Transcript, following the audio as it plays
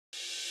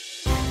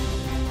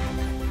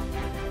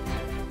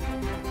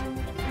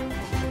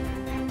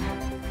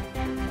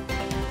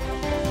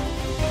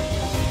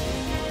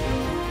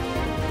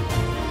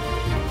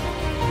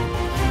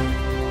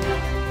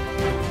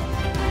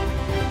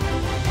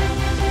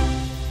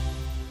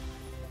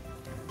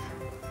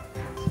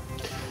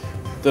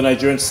The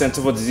Nigerian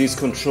Center for Disease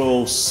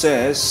Control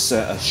says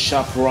a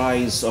sharp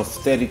rise of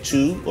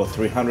 32 or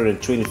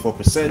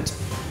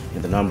 324%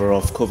 in the number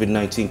of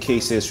COVID-19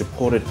 cases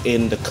reported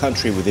in the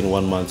country within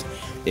 1 month.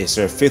 Is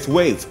there a fifth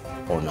wave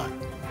or not?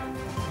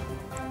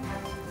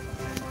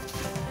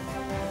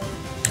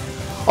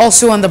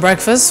 Also on the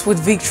breakfast, with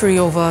victory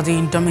over the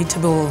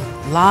indomitable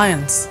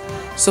Lions,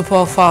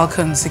 Super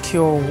Falcons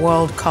secure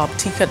World Cup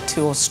ticket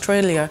to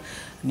Australia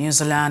and New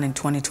Zealand in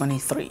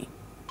 2023.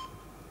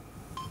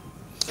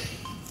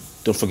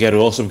 Don't forget, we're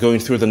also going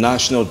through the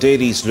national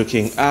dailies,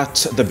 looking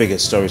at the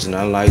biggest stories and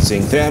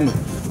analyzing them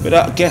with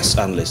our guest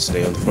analyst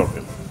today on the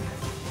program.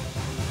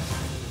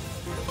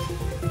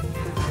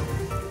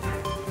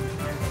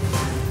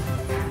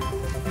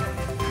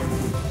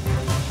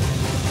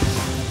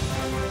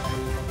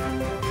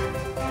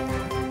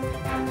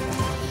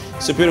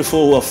 It's a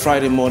beautiful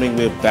Friday morning.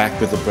 We're back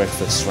with the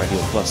breakfast right here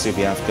on Plus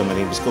TV Africa. My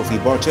name is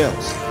Kofi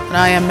Bartels. And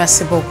I am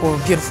Messi Boko.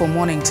 Beautiful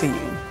morning to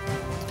you.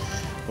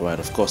 All right,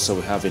 of course, so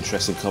we have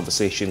interesting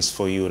conversations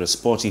for you with a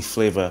sporty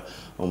flavor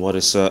on what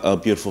is a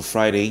beautiful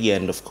Friday.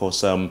 And of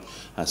course,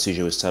 as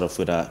usual, we start off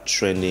with our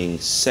trending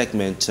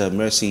segment.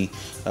 Mercy,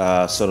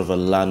 sort of a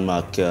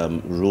landmark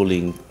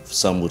ruling,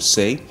 some would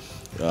say.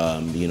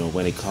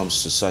 When it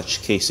comes to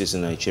such cases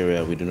in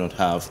Nigeria, we do not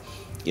have,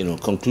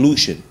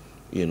 conclusion.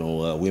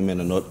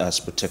 Women are not as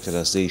protected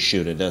as they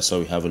should, and that's why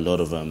we have a lot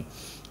of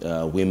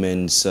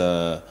women's,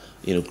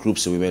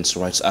 groups of women's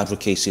rights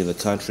advocacy in the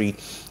country.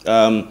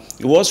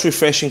 It was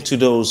refreshing to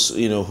those,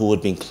 who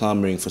had been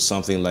clamoring for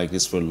something like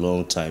this for a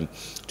long time,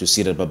 to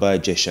see that Baba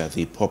Ijesha,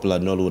 the popular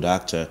Nollywood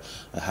actor,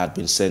 had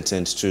been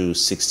sentenced to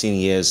 16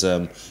 years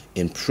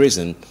in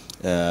prison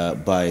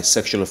by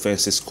sexual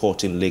offences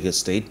court in Lagos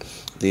State.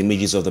 The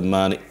images of the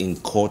man in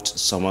court,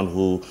 someone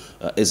who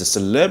is a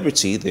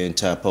celebrity, the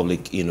entire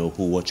public,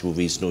 who watch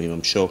movies know him.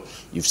 I'm sure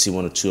you've seen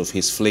one or two of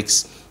his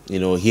flicks,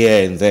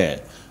 here and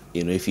there,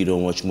 if you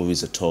don't watch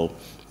movies at all.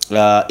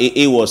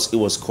 It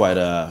was quite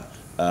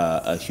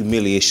a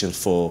humiliation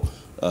for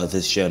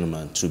this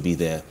gentleman to be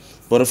there.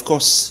 But of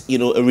course,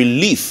 a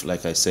relief,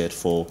 like I said,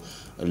 for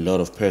a lot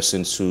of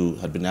persons who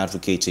had been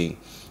advocating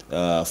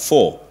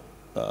for,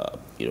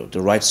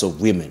 the rights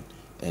of women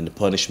and the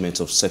punishment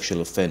of sexual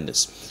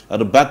offenders.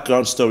 The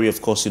background story,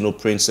 of course,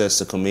 Princess,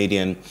 the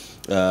comedian,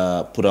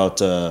 put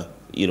out a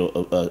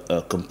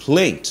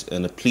complaint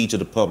and a plea to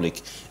the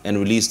public and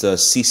released the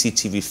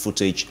CCTV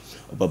footage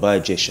of Baba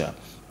Ijesha.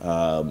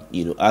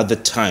 At the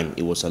time,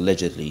 it was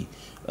allegedly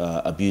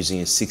abusing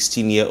a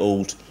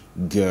 16-year-old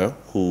girl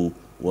who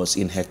was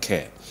in her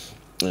care.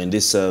 And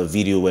this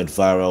video went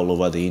viral all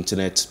over the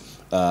internet.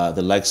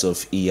 The likes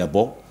of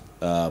Iyabo,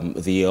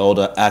 the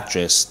older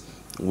actress,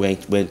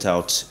 went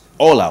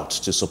all out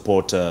to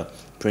support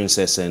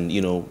Princess and,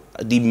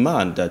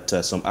 demand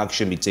that some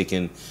action be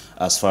taken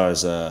as far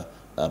as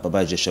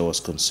Baba Ijesha was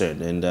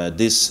concerned. And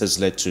this has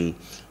led to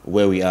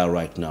where we are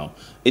right now.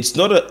 It's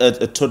not a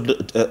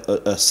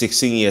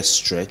 16-year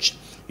stretch.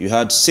 You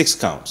had 6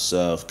 counts,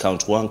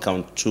 count 1,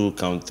 count 2,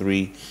 count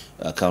 3,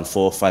 count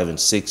 4, 5, and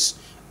 6.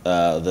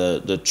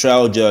 The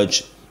trial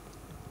judge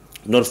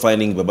not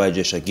finding Baba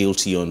Ijesha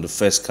guilty on the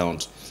first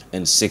count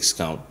and 6th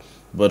count,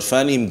 but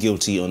finding him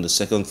guilty on the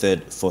 2nd,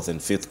 3rd, 4th, and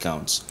 5th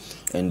counts.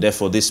 And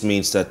therefore, this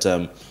means that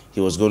he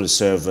was going to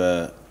serve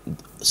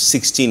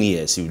 16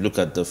 years. You look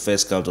at the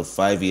first count of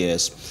 5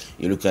 years,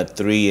 you look at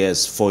 3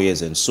 years, 4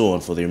 years, and so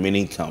on for the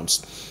remaining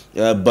counts.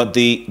 But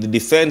the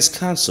defense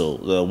counsel,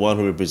 the one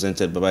who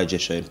represented Baba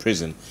Ijesha in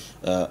prison,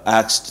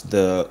 asked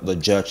the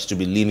judge to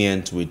be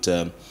lenient with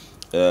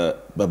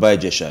Baba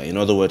Ijesha. In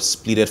other words,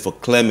 pleaded for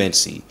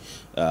clemency,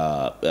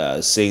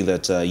 saying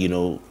that,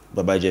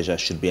 Baba Ijesha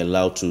should be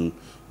allowed to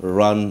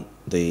run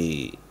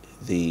the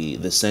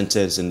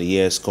sentence in the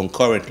years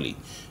concurrently,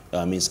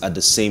 means at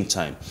the same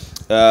time.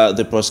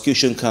 The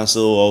prosecution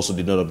counsel also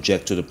did not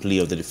object to the plea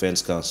of the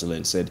defense counsel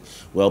and said,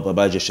 well,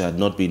 Baba Ijesha had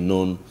not been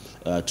known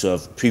to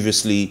have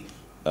previously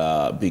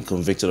been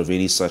convicted of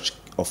any such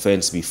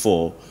offense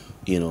before,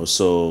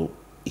 so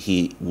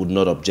he would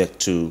not object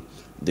to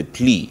the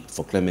plea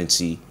for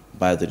clemency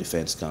by the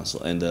defense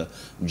counsel. And the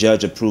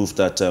judge approved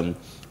that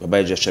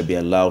Baba Ijesha should be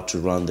allowed to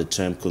run the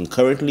term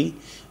concurrently.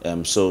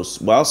 So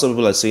while some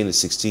people are saying it's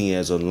 16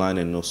 years online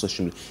and no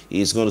social media,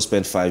 he's going to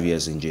spend 5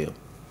 years in jail.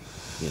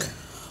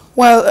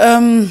 Well,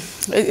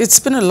 it's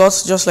been a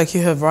lot, just like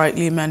you have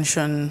rightly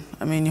mentioned.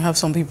 I mean, you have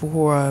some people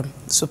who are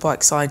super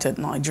excited.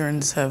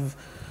 Nigerians have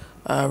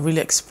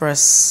really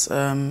expressed,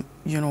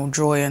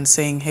 joy and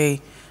saying,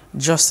 hey,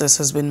 justice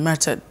has been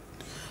meted.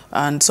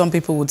 And some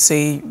people would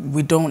say,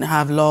 we don't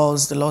have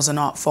laws, the laws are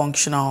not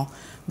functional,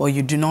 but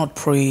you do not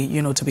pray,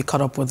 to be caught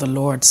up with the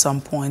law at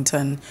some point.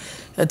 And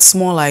it's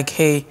more like,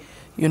 hey,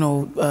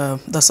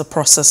 that's a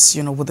process,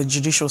 with the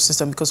judicial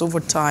system, because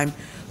over time,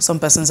 some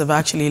persons have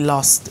actually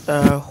lost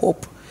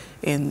hope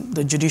in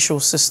the judicial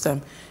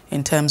system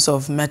in terms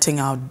of meting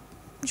out,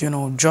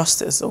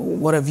 justice, or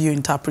whatever you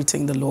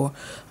interpreting the law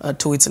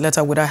to its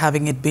letter without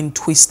having it been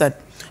twisted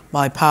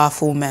by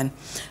powerful men.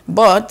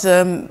 But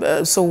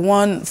so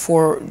one,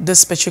 for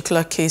this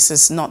particular case,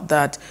 is not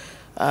that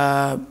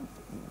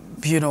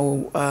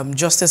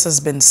justice has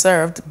been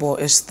served,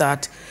 but it's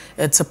that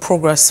it's a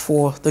progress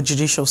for the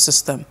judicial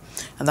system.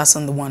 And that's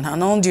on the one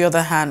hand. On the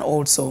other hand,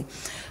 also,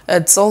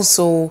 it's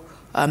also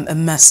a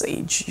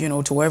message,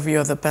 to every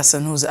other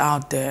person who's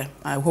out there.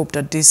 I hope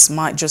that this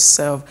might just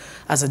serve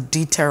as a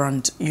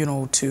deterrent,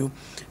 to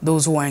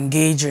those who are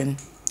engaging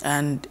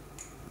and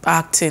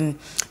acting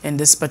in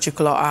this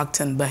particular act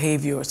and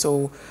behavior.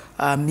 So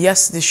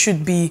yes, this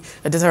should be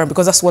a deterrent,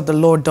 because that's what the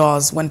law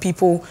does. When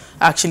people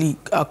actually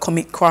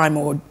commit crime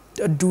or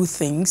do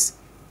things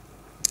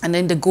and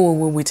then they go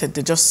away with it,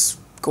 they just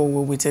go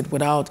away with it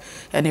without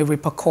any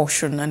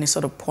repercussion, any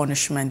sort of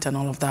punishment and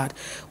all of that.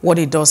 What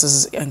it does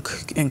is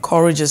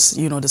encourages,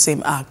 the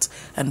same act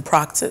and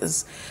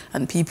practice.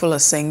 And people are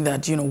saying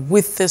that,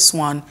 with this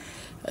one,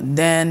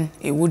 then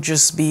it would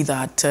just be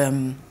that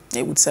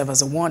it would serve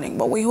as a warning.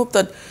 But we hope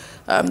that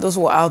those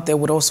who are out there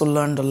would also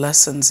learn the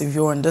lessons. If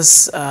you're in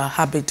this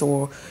habit,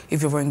 or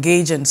if you're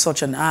engaged in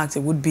such an act,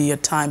 it would be a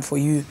time for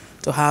you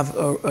to have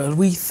a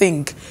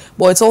rethink.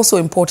 But it's also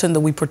important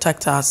that we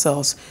protect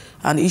ourselves.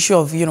 And the issue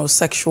of,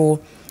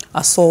 sexual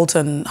assault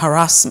and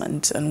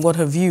harassment and what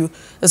have you,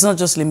 it's not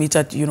just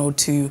limited,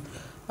 to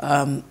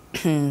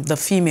the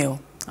female.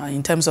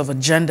 In terms of a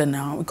gender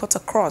now, it cuts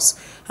across.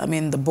 I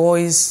mean, the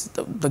boys,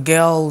 the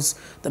girls,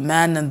 the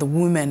men and the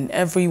women,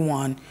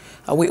 everyone,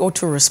 we ought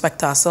to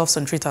respect ourselves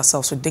and treat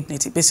ourselves with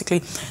dignity,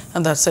 basically,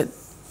 and that's it.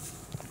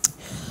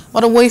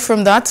 But away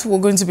from that, we're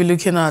going to be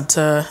looking at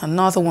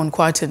another one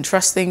quite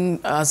interesting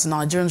as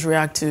Nigerians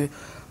react to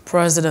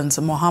President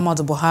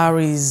Muhammadu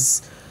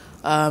Buhari's,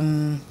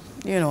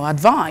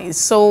 advice.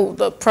 So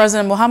the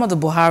President Muhammadu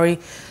Buhari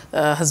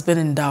has been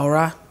in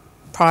Daura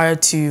prior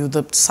to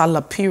the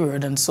Salah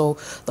period, and so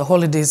the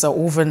holidays are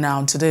over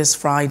now. Today is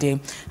Friday,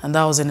 and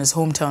that was in his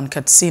hometown,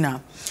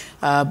 Katsina.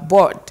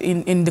 But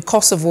in the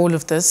course of all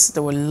of this,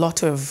 there were a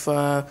lot of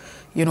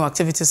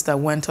activities that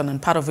went on, and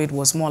part of it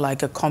was more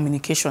like a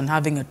communication,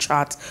 having a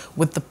chat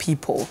with the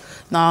people.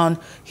 Now,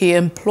 he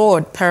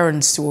implored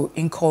parents to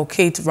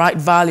inculcate right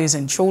values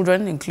in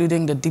children,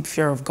 including the deep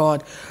fear of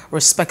God,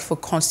 respect for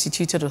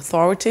constituted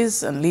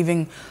authorities, and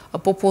living a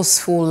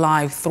purposeful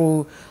life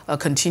through a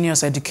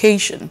continuous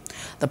education.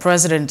 The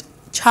president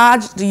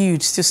charged the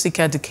youth to seek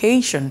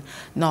education,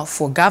 not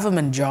for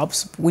government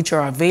jobs, which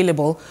are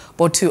available,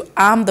 but to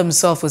arm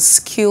themselves with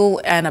skill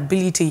and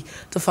ability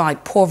to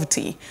fight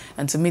poverty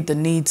and to meet the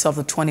needs of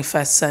the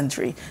 21st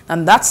century.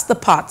 And that's the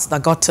part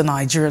that got to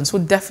Nigerians.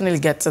 We'll definitely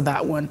get to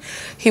that one.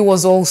 He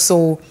was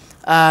also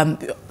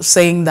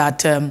saying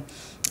that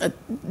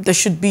there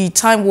should be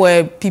time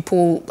where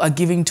people are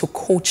giving to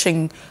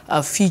coaching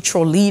future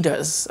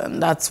leaders,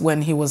 and that's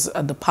when he was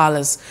at the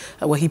palace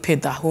where he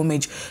paid that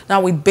homage.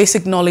 Now, with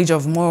basic knowledge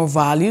of moral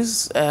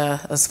values,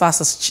 as fast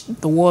as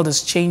the world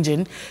is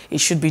changing, it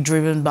should be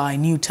driven by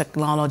new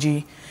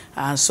technology,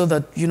 so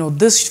that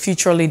these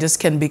future leaders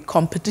can be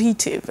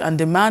competitive and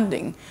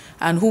demanding.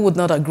 And who would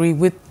not agree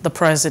with the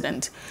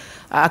president?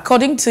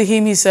 According to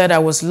him, he said, "I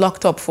was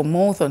locked up for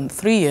more than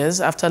 3 years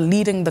after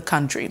leading the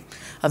country.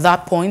 At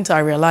that point, I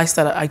realized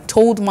that I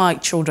told my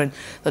children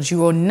that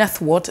your net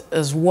worth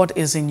is what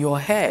is in your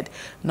head,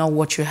 not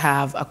what you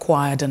have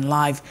acquired in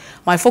life.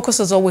 My focus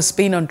has always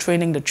been on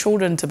training the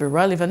children to be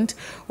relevant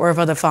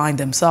wherever they find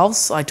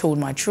themselves. I told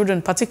my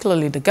children,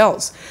 particularly the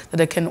girls, that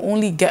they can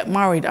only get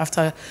married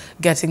after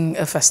getting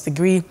a first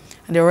degree,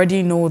 and they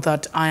already know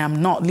that I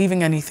am not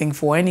leaving anything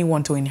for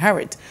anyone to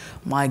inherit.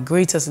 My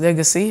greatest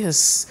legacy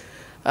is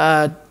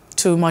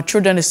to my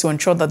children is to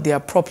ensure that they are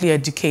properly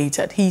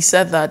educated." He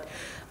said that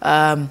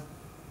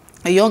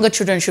younger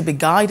children should be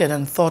guided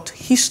and taught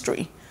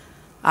history,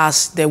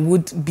 as they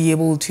would be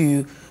able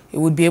to,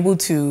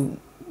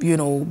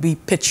 be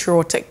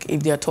patriotic.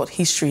 If they are taught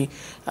history,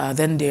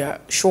 then they are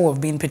sure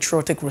of being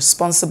patriotic,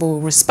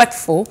 responsible,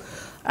 respectful,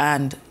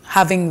 and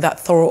having that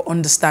thorough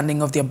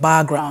understanding of their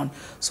background.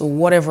 So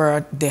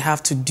whatever they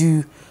have to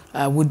do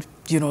would,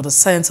 the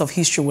sense of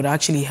history would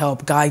actually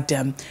help guide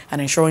them and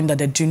ensuring that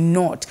they do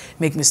not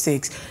make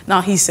mistakes.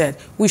 Now, he said,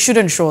 we should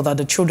ensure that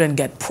the children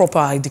get proper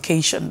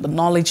education. The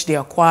knowledge they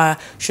acquire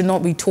should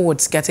not be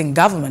towards getting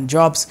government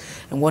jobs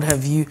and what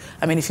have you.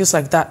 I mean, it feels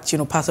like that,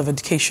 part of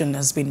education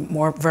has been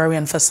very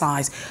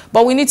emphasized.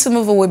 But we need to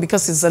move away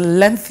because it's a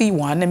lengthy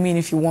one. I mean,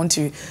 if you want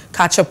to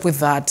catch up with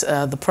that,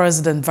 the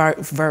president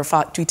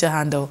verified Twitter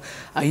handle,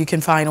 you can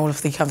find all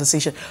of the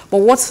conversation. But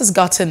what has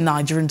gotten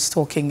Nigerians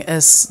talking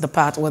is the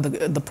part where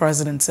the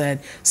president said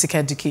seek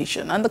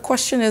education. And the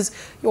question is,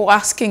 you're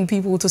asking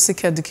people to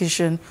seek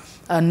education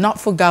not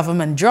for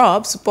government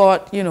jobs,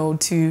 but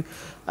to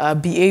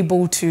be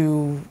able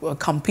to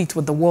compete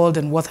with the world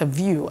and what have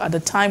you. At a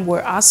time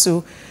where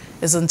ASU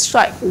is on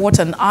strike, what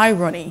an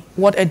irony.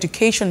 What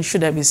education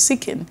should I be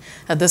seeking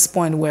at this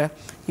point where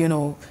you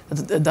know,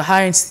 the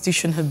higher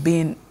institution have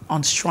been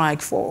on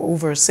strike for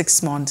over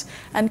 6 months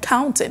and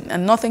counting,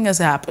 and nothing has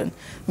happened.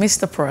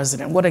 Mr.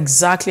 President, what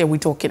exactly are we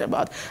talking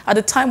about? At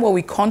a time where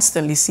we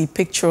constantly see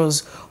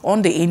pictures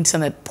on the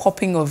internet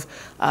popping of,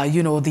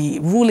 you know, the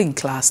ruling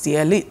class, the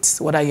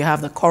elites, whether you have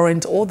the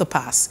current or the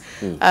past,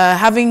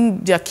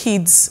 having their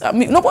kids. I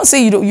mean, no one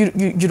say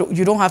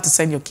you don't have to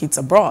send your kids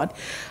abroad,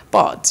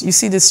 but you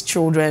see these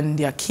children,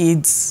 their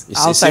kids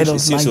outside of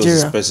Nigeria. It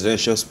was the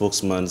presidential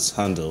spokesman's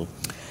handle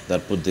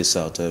that put this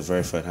out, a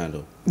verified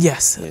handle.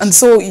 Yes. And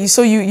so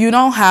you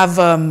now have,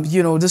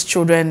 you know, these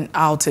children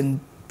out, and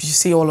you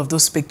see all of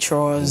those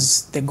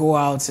pictures. They go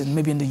out and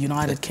maybe in the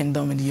United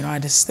Kingdom, in the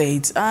United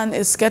States, and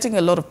it's getting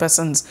a lot of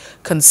persons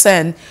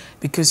concerned,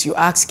 because you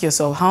ask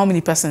yourself, how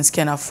many persons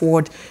can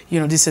afford, you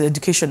know, this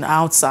education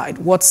outside?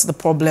 What's the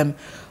problem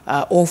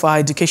of our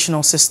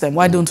educational system?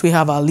 Why don't we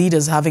have our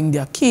leaders having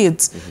their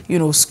kids, you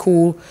know,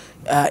 school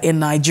in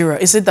Nigeria?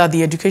 Is it that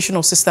the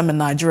educational system in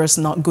Nigeria is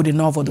not good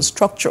enough, or the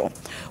structure?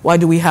 Why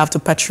do we have to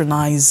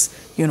patronize,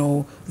 you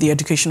know, the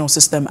educational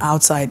system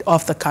outside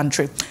of the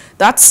country?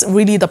 That's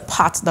really the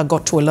part that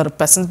got to a lot of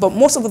persons. But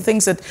most of the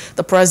things that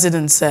the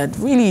president said,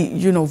 really,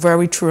 you know,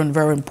 very true and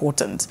very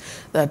important.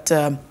 That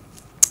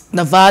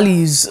the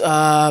values,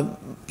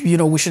 you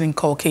know, we should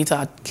inculcate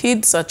our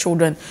kids, our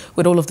children,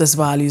 with all of these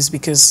values,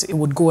 because it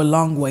would go a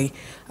long way,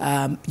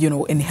 you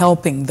know, in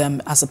helping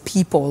them as a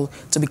people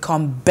to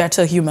become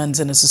better humans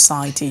in a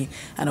society.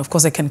 And of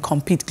course, they can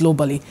compete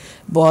globally.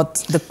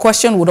 But the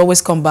question would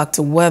always come back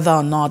to whether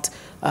or not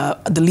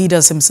the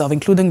leaders himself,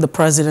 including the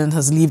president,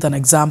 has lived an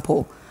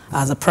example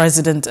as a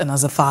president and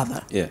as a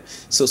father. Yeah.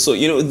 So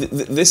you know,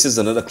 this is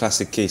another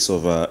classic case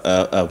of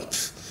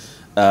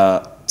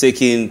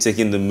taking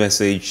the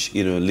message,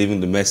 you know,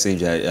 leaving the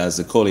message, as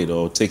they call it,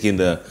 or taking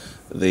the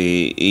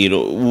you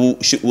know,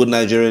 would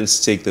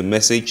Nigerians take the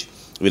message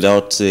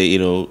without you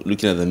know,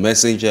 looking at the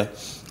messenger?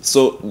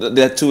 So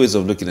there are two ways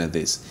of looking at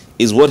this.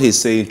 Is what he's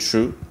saying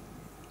true?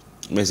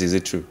 Messi, is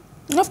it true?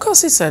 Of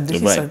course, he said. He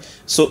said.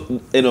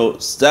 So you know,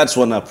 that's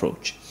one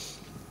approach.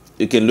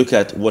 You can look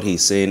at what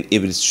he's saying.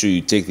 If it's true,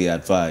 you take the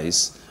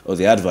advice, or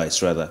the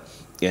advice rather,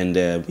 and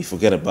we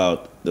forget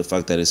about the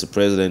fact that it's a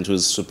president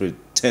who's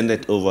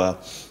superintendent over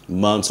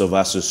months of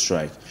ASU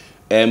strike.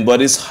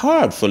 But it's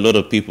hard for a lot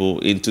of people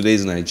in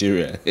today's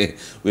Nigeria,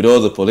 with all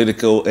the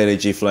political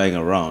energy flying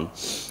around,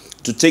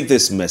 to take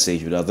this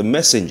message without the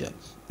messenger.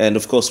 And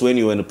of course, when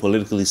you're in a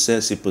politically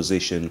sensitive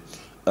position,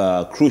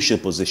 crucial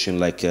position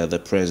like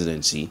the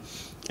presidency,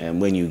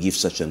 and when you give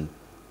such an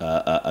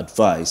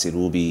advice, it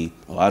will be,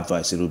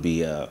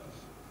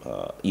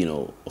 you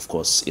know, of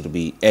course, it'll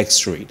be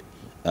x-rayed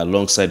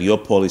alongside your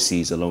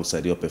policies,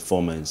 alongside your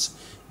performance.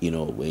 You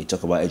know, when you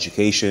talk about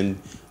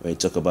education, when you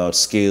talk about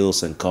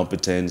skills and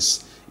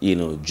competence, you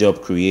know,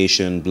 job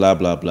creation, blah,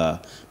 blah, blah,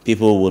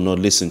 people will not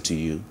listen to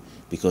you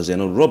because they're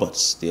not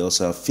robots. They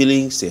also have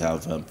feelings, they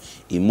have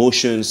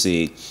emotions,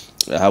 they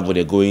have what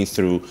they're going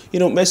through. You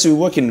know, Messi, we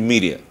work in the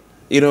media.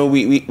 You know,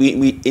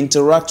 we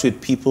interact with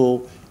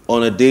people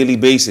on a daily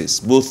basis,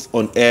 both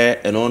on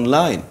air and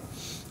online.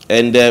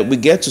 And we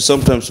get to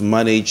sometimes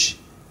manage,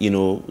 you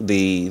know,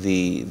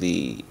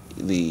 the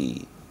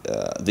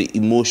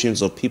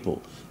emotions of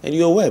people. And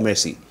you're aware,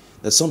 Messi,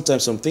 that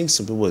sometimes some things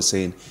some people are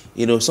saying,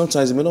 you know,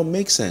 sometimes it may not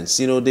make sense.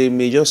 You know, they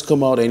may just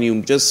come out and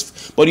you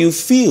just, but you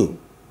feel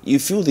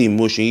the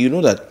emotion. You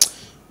know that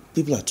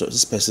people are,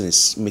 this person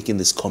is making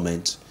this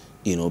comment,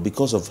 you know,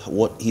 because of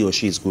what he or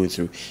she is going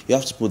through. You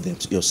have to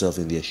put yourself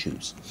in their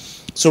shoes.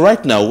 So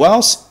right now,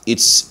 whilst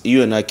it's,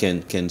 you and I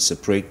can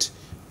separate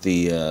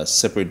the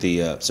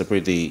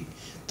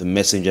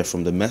messenger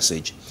from the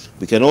message,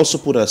 we can also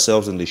put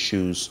ourselves in the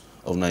shoes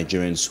of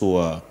Nigerians who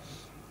are,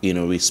 you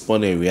know,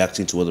 responding and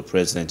reacting to what the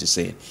president is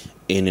saying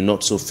in a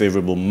not so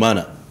favorable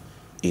manner.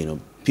 You know,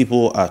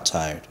 people are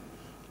tired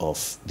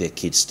of their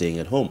kids staying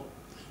at home,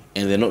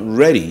 and they're not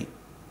ready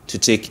to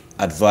take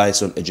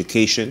advice on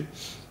education,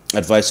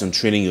 advice on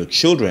training your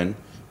children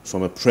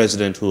from a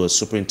president who was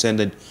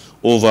superintendent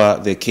over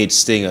their kids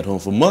staying at home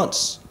for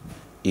months.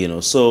 You know,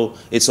 so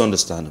it's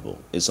understandable.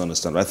 It's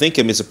understandable. I think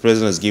Mr.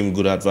 President has given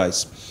good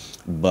advice,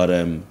 but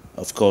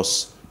of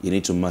course, you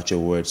need to match your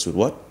words with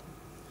what?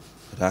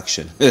 With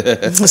action.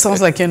 It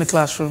sounds like you're in the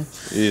classroom.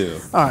 Yeah.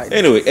 All right.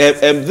 Anyway,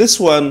 this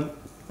one,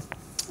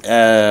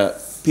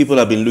 people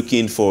have been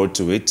looking forward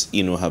to it.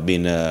 You know, have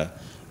been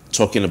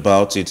talking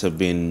about it. Have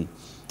been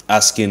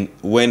asking,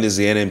 when is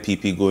the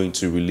NNPP going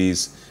to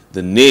release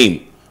the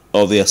name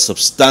of their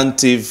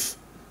substantive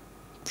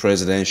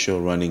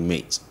presidential running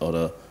mate or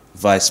the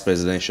vice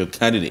presidential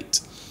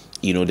candidate?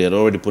 You know, they had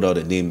already put out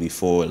a name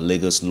before, a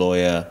Lagos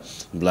lawyer,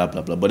 blah,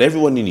 blah, blah. But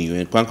everyone knew,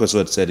 and Kwankwaso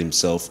had said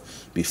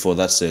himself before,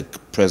 that's the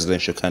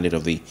presidential candidate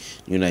of the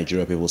New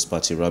Nigeria People's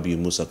Party, Rabiu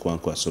Musa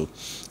Kwankwaso.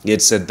 He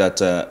had said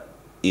that,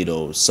 you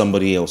know,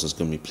 somebody else was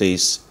going to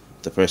replace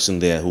the person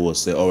there who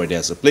was there already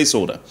as a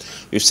placeholder.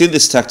 We've seen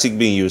this tactic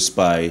being used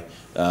by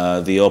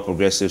the All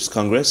Progressives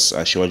Congress,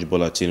 Asiwaju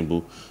Bola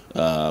Tinubu.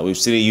 We've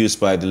seen it used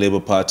by the Labour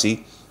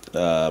Party,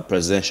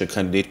 presidential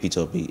candidate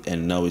Peter Obi,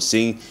 and now we're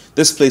seeing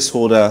this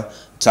placeholder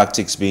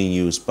tactics being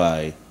used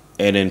by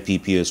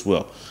NNPP as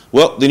well.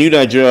 Well, the New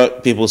Nigeria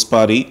People's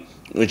Party,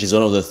 which is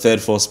one of the third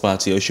force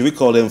party, or should we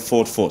call them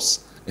fourth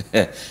force,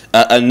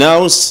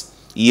 announced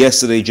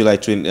yesterday, July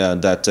 20,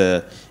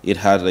 that it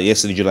had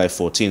yesterday, July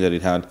 14, that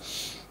it had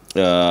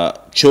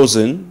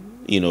chosen,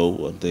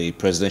 the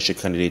presidential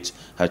candidate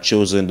had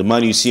chosen the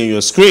man you see on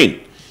your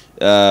screen,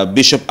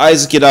 Bishop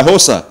Isaac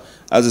Idahosa,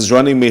 as his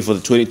running mate for the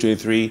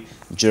 2023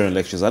 general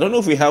elections. I don't know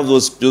if we have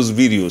those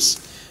videos,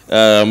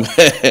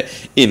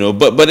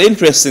 but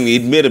interestingly,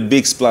 it made a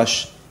big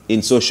splash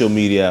in social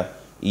media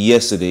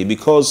yesterday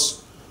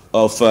because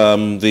of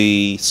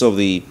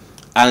the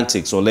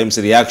antics, or let me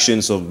say the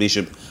actions of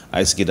Bishop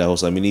Isaac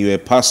Idahosa. I mean, you're a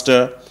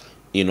pastor,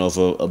 of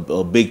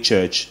a big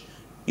church,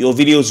 your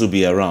videos will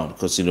be around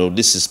because,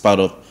 this is part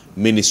of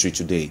ministry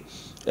today.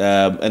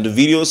 And the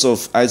videos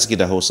of Isaac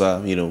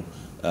Idahosa,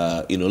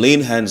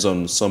 laying hands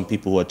on some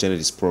people who attended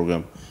his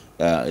program,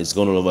 is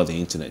gone all over the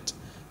internet.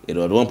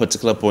 At one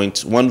particular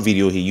point, one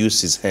video, he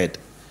used his head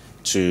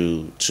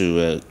to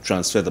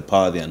transfer the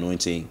power of the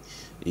anointing,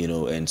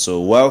 and so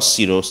whilst,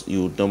 you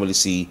would normally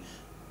see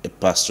a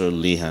pastor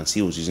lay hands,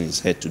 he was using his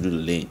head to do the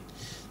laying.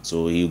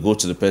 So he'll go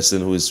to the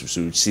person who is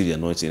to receive the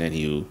anointing, and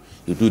he'll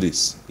do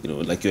this,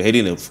 like you're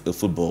heading a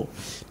football.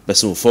 The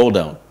person will fall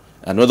down.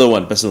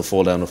 Another person will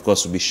fall down, of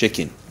course, will be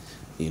shaking,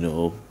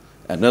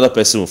 Another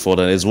person will fall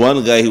down. There's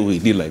one guy who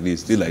did like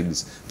this,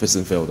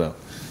 person fell down.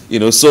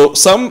 So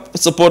some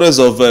supporters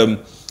of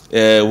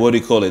what do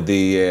you call it,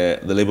 the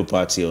Labour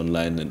Party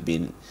online, and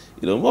been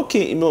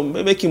mocking,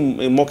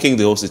 mocking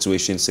the whole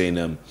situation,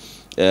 saying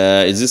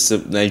is this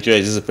Nigeria?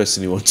 Is this a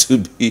person you want to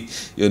be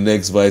your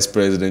next vice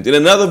president? In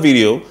another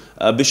video,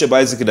 Bishop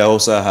Isaac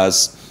Idahosa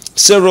has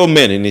several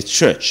men in his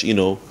church,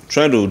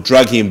 trying to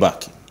drag him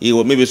back.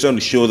 Maybe trying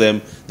to show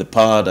them the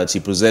power that he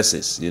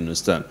possesses. You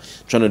understand?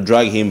 Trying to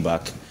drag him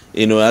back.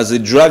 As they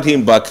dragged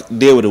him back,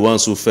 they were the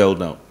ones who fell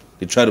down.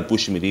 They tried to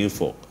push him, he didn't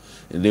fall,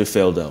 and they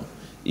fell down.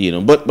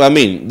 But I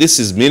mean, this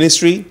is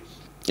ministry.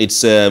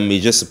 It's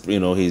just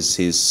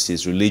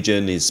his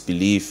religion, his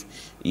belief,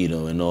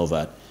 and all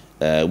that.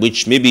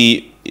 Which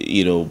maybe,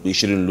 we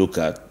shouldn't look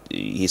at.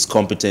 His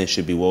competence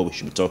should be what we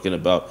should be talking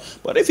about.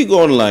 But if you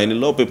go online, a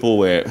lot of people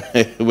were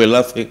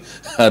laughing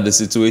at the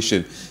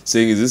situation,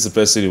 saying, is this the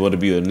person you want to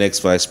be your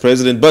next vice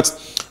president? But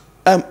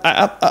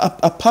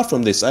apart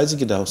from this, Isaac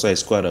Idahosa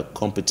is quite a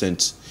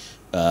competent,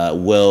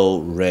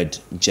 well-read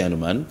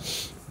gentleman,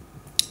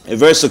 a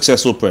very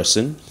successful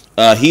person.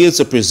 He is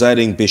the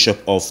presiding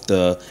bishop of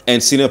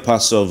and senior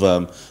pastor of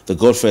the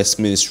God First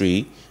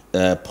Ministry,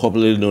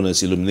 popularly known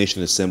as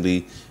Illumination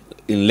Assembly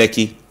in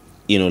Lekki,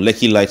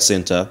 Lekki Light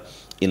Center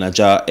in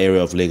Ajah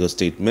area of Lagos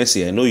State.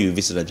 Mercy, I know you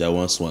visited Ajah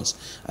once.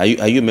 Are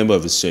you a member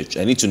of his church?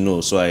 I need to know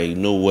so I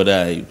know whether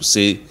I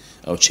say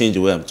I'll change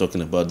the way I'm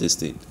talking about this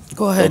thing.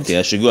 Go ahead. Okay,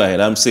 I should go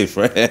ahead. I'm safe,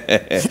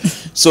 right?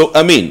 So,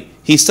 I mean,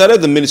 he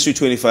started the ministry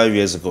 25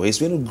 years ago. He's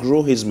going to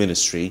grow his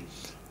ministry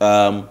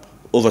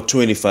over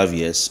 25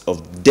 years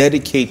of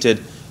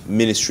dedicated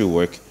ministry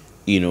work,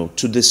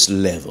 to this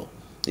level.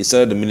 He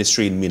started the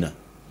ministry in Mina,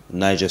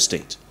 Niger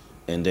State.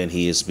 And then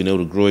he has been able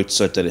to grow it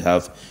such that they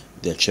have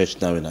their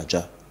church now in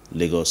Ajah,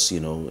 Lagos.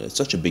 It's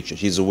such a big church.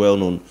 He's a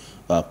well-known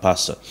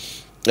pastor.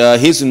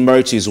 He's been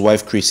married to his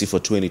wife, Chrissy, for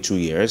 22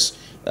 years.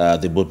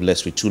 They both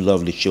blessed with two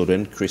lovely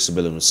children,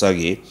 Christabel and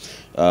Usagi.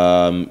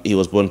 He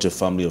was born to a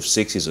family of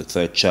 6. He's a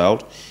third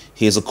child.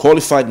 He is a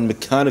qualified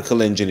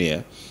mechanical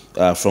engineer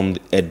from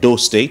Edo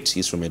State.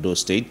 He's from Edo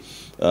State.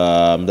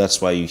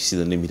 That's why you see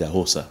the name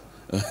Idahosa.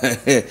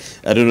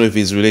 I don't know if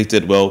he's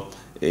related,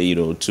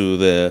 to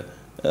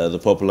the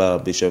popular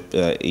Bishop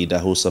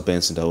Idahosa,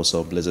 Benson Idahosa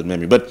of blessed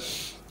memory. But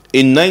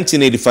in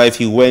 1985,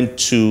 he went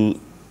to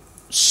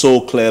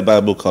Soul Clare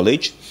Bible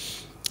College.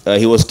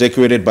 He was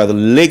decorated by the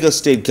Lagos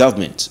State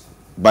government,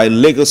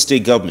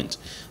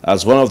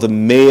 as one of the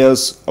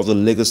mayors of the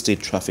Lagos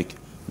State Traffic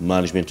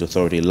Management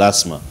Authority,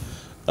 LASMA.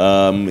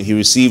 He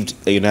received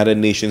a United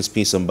Nations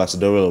Peace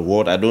Ambassadorial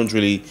Award. I don't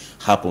really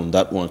harp on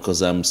that one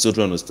because I'm still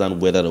trying to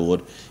understand where that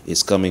award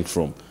is coming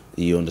from.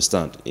 You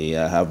understand?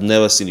 I have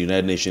never seen the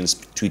United Nations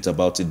tweet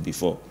about it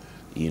before.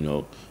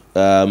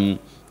 I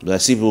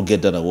see people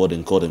get that award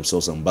and call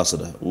themselves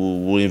ambassador.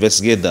 We'll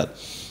investigate that.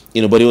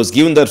 But he was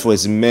given that for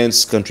his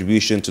immense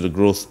contribution to the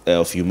growth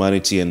of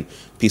humanity and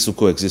peaceful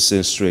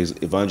coexistence through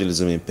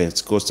evangelism and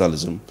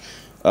Pentecostalism.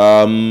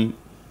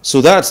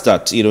 So that's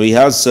that. He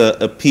has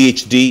a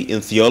PhD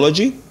in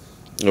theology.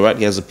 All right,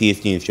 he has a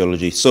PhD in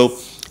theology. So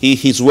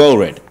he's well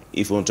read.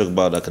 If you want to talk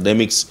about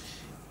academics,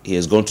 he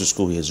has gone to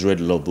school. He has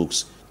read law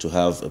books to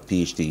have a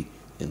PhD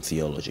in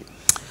theology.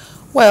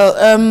 Well,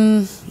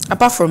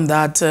 apart from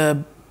that,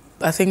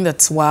 I think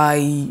that's why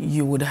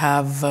you would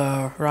have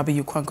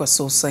Rabbi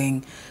Kwankwaso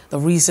saying the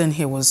reason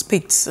he was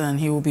picked and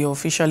he will be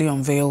officially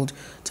unveiled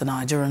to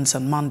Nigerians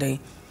on Monday,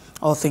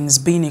 all things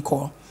being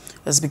equal,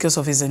 is because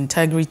of his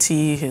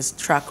integrity, his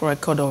track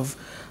record of,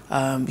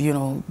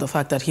 the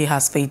fact that he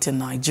has faith in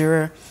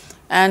Nigeria,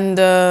 and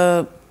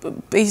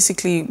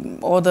basically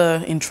all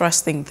the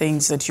interesting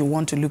things that you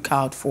want to look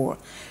out for,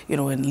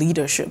 in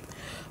leadership.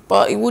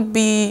 But it would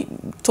be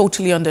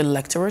totally on the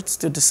electorates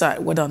to decide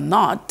whether or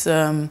not,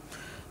 they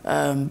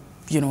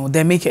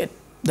make it,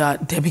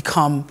 that they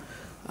become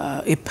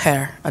a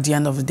pair at the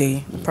end of the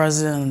day, the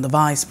president and the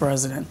vice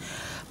president.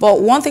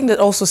 But one thing that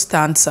also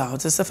stands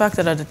out is the fact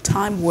that at a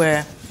time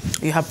where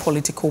you have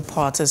political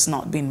parties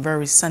not being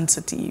very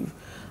sensitive,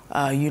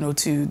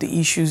 to the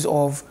issues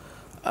of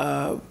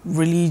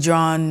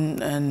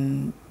religion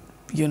and,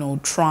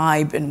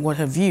 tribe and what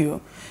have you,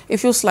 it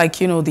feels like,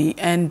 the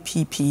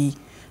NPP,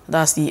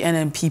 that's the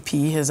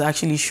NNPP, has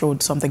actually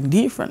showed something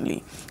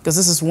differently. Because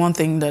this is one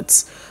thing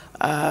that's,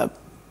 the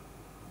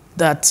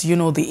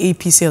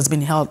APC has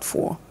been held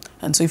for.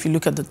 And so if you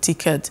look at the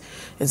ticket,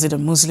 is it a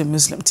Muslim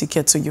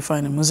ticket? So you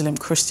find a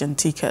Muslim-Christian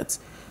ticket,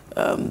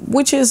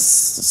 which is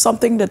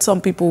something that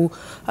some people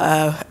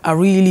are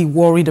really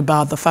worried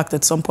about, the fact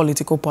that some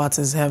political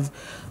parties have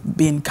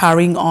been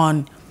carrying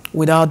on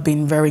without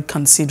being very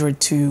considerate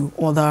to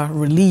other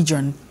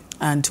religion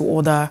and to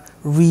other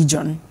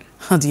region.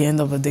 At the end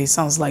of the day,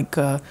 sounds like,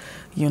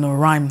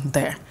 rhyme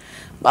there.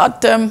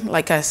 But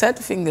like I said,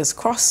 fingers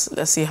crossed.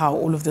 Let's see how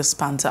all of this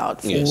pans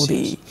out for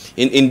the.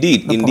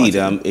 Indeed.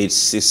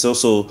 It's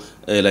also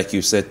like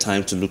you said,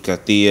 time to look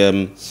at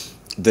the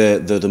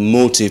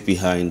motive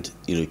behind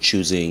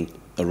choosing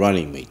a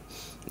running mate.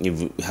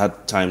 You've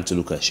had time to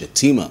look at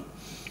Shettima.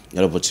 You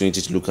had opportunity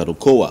to look at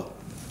Okowa.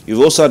 You've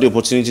also had the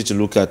opportunity to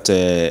look at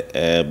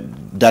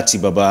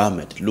Dati Baba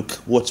Ahmed. Look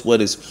what's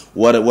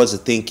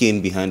the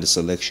thinking behind the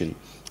selection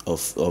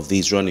of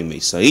these running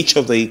mates. So each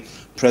of the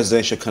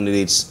presidential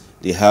candidates,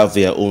 they have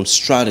their own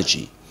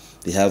strategy.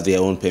 They have their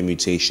own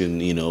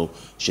permutation.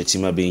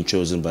 Shettima being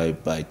chosen by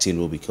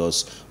Tinubu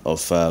because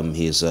of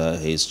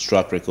his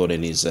track record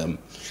and his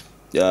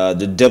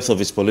the depth of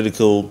his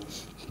political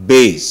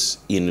base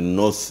in the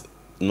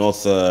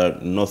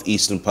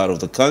northeastern part of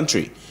the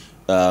country.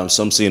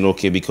 Some saying,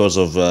 okay, because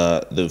of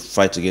the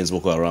fight against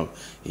Boko Haram,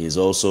 he's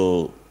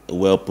also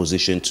well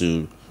positioned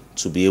to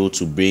be able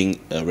to bring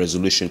a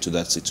resolution to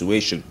that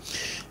situation.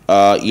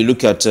 You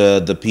look at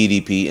the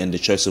PDP and the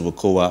choice of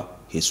Okowa.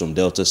 He's from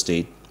Delta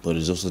State, but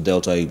he's also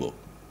Delta Igbo.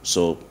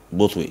 So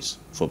both ways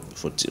for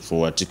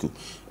Atiku.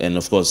 And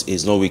of course,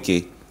 he's not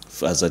Wike.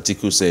 As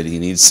Atiku said, he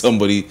needs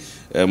somebody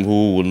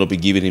who will not be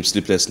giving him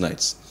sleepless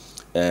nights.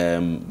 But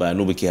I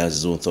know Wike has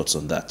his own thoughts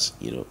on that.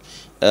 You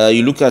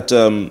look at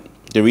the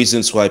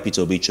reasons why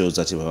Peter Obi chose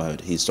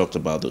that. He's talked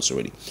about those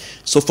already.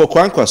 So for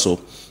Kwankwaso,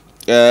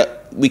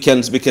 we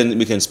can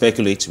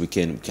speculate, we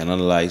can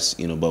analyze,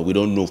 but we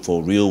don't know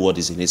for real what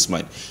is in his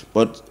mind.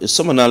 But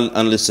some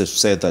analysts have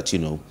said that,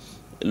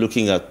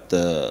 looking at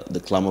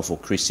the clamor for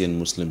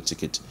Christian-Muslim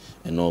ticket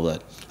and all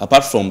that,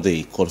 apart from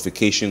the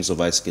qualifications of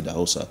Isaac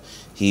Dahosa,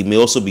 he may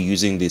also be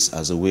using this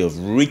as a way of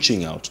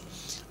reaching out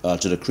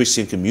to the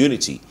Christian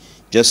community,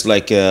 just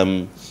like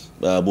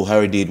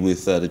Buhari did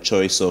with the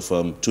choice of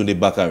Tunde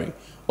Bakari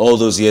all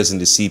those years in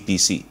the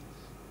CPC.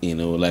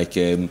 Like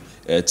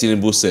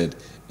Tinubu said,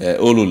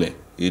 Olule.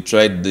 He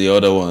tried the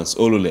other ones,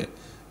 Olule,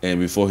 and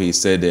before he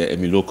said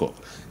Emiloko.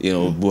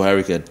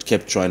 Buhari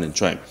kept trying and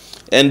trying.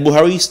 And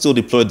Buhari still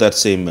deployed that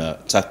same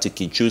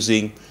tactic in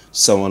choosing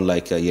someone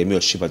like Yemi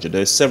Osinbajo.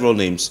 There are several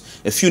names,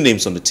 a few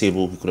names on the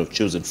table he could have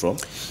chosen from.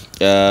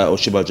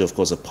 Osinbajo, of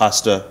course, a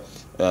pastor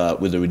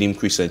with the Redeemed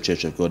Christian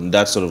Church of God, and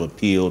that sort of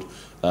appealed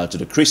to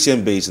the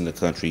Christian base in the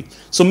country.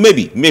 So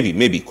maybe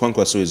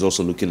Kwankwaso is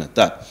also looking at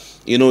that.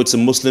 It's a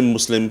Muslim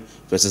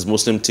versus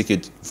Muslim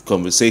ticket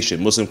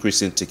conversation,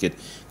 Muslim-Christian ticket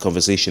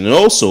conversation. And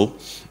also,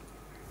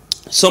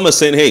 some are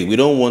saying, hey, we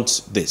don't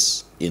want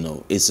this.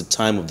 It's the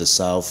time of the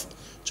South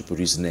to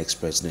produce the next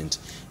president.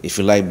 If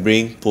you like,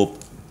 bring Pope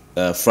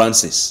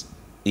Francis,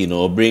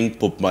 or bring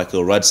Pope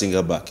Michael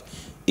Ratzinger back.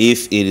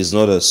 If it is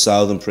not a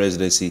Southern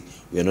presidency,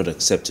 we are not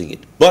accepting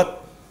it. But,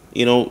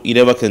 you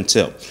never can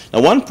tell.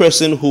 Now, one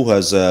person who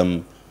has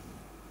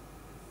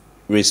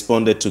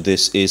responded to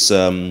this is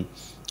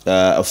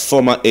a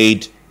former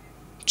aide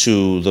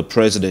to the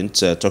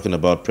president, talking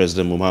about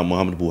President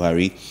Muhammad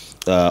Buhari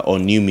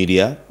on new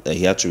media.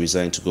 He had to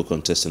resign to go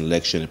contest an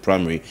election in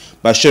primary.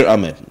 Bashir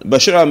Ahmed.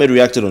 Bashir Ahmed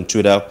reacted on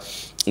Twitter.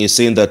 He's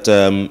saying that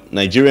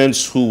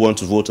Nigerians who want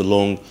to vote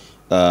along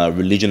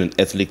religion and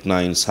ethnic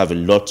lines have a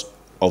lot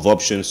of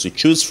options to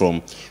choose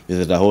from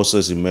with the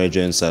Dahosa's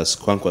emergence as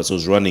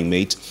Kwankwaso's running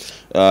mate.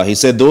 He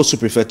said those who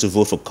prefer to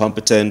vote for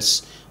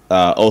competence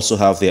also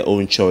have their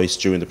own choice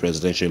during the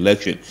presidential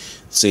election.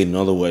 Saying, in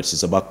other words,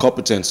 it's about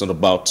competence, not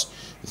about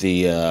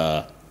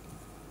the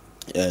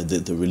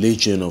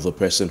religion of the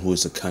person who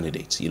is a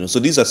candidate. So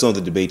these are some of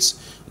the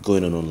debates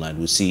going on online.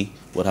 We'll see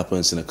what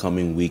happens in the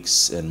coming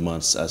weeks and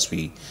months as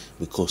we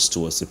coast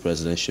towards the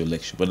presidential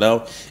election. But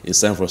now it's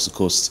time for us to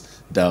coast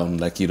down,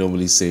 like you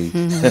normally say,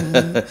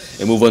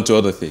 and move on to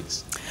other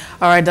things.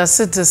 All right, that's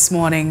it this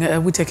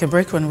morning. We take a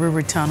break. When we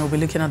return, we'll be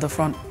looking at the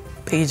front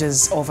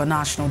pages of our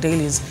national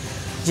dailies.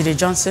 Jide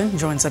Johnson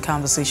joins the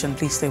conversation.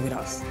 Please stay with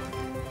us.